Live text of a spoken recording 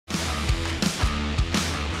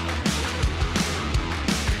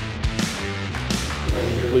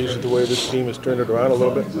pleased with the way this team has turned it around a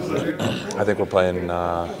little bit? I think we're playing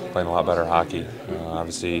a lot better hockey.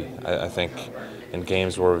 Obviously, I think in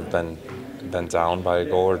games where we've been down by a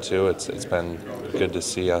goal or two, it's been good to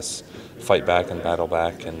see us fight back and battle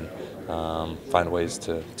back and find ways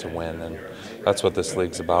to win. And that's what this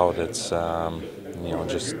league's about. It's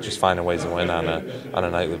just finding ways to win on a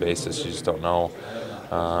nightly basis. You just don't know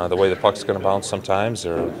the way the puck's going to bounce sometimes,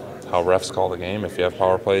 or how refs call the game. If you have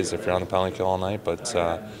power plays, if you're on the penalty kill all night, but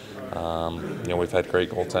we've had great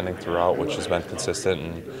goaltending throughout, which has been consistent,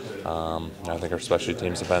 and I think our specialty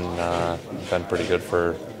teams have been pretty good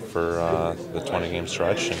for the 20-game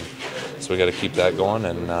stretch, and so we got to keep that going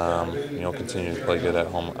and continue to play good at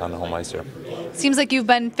home on the home ice here. Seems like you've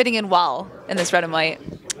been fitting in well in this red and white.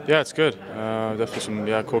 Yeah, it's good. Definitely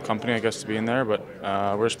some cool company, I guess, to be in there, but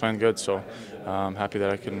we're just playing good, so I'm happy that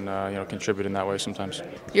I can contribute in that way sometimes.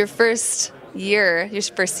 Your first year, your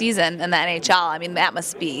first season in the NHL, I mean, that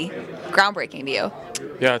must be groundbreaking to you.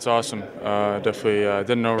 Yeah, it's awesome. Definitely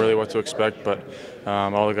didn't know really what to expect, but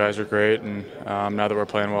all the guys are great, and now that we're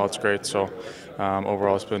playing well, it's great. So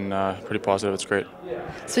overall, it's been pretty positive. It's great.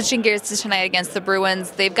 Switching gears to tonight against the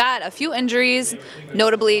Bruins, they've got a few injuries,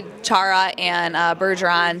 notably Chara and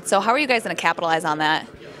Bergeron. So how are you guys going to capitalize on that?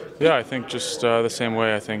 Yeah, I think just the same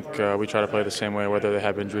way. I think we try to play the same way, whether they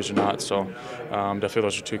have injuries or not. So definitely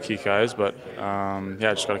those are two key guys, but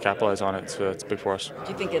just got to capitalize on it. It's big for us.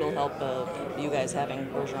 Do you think it'll help you guys having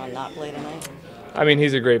Bergeron not play tonight? I mean,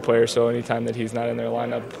 he's a great player, so anytime that he's not in their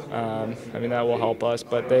lineup, that will help us.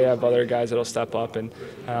 But they have other guys that'll step up, and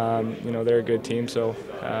they're a good team. So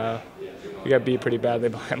we got beat pretty badly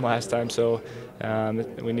by him last time, so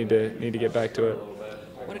we need to get back to it.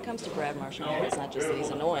 When it comes to Brad Marchand, it's not just that he's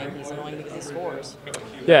annoying because he scores.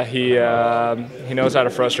 Yeah, he knows how to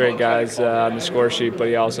frustrate guys on the score sheet, but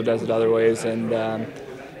he also does it other ways. And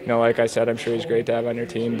like I said, I'm sure he's great to have on your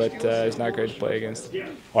team, but he's not great to play against.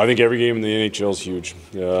 Well, I think every game in the NHL is huge.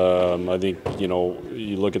 I think,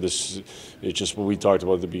 you look at this, it's just what we talked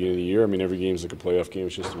about at the beginning of the year. I mean, every game is like a playoff game.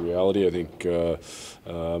 It's just a reality. I think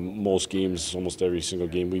most games, almost every single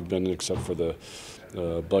game we've been in, except for the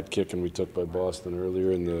butt kicking we took by Boston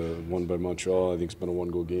earlier and the one by Montreal, I think it's been a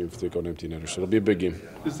one-goal game if you take out empty netter. So it'll be a big game.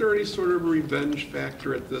 Is there any sort of revenge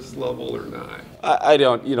factor at this level or not? I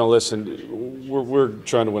don't. Listen, we're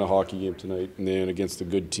trying to win a hockey game tonight and against a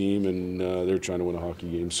good team, and they're trying to win a hockey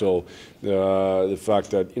game. So the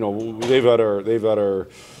fact that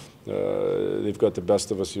they've got the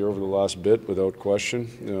best of us here over the last bit, without question.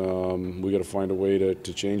 We got to find a way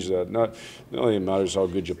to change that. Not only matters how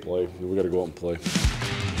good you play. We got to go out and play.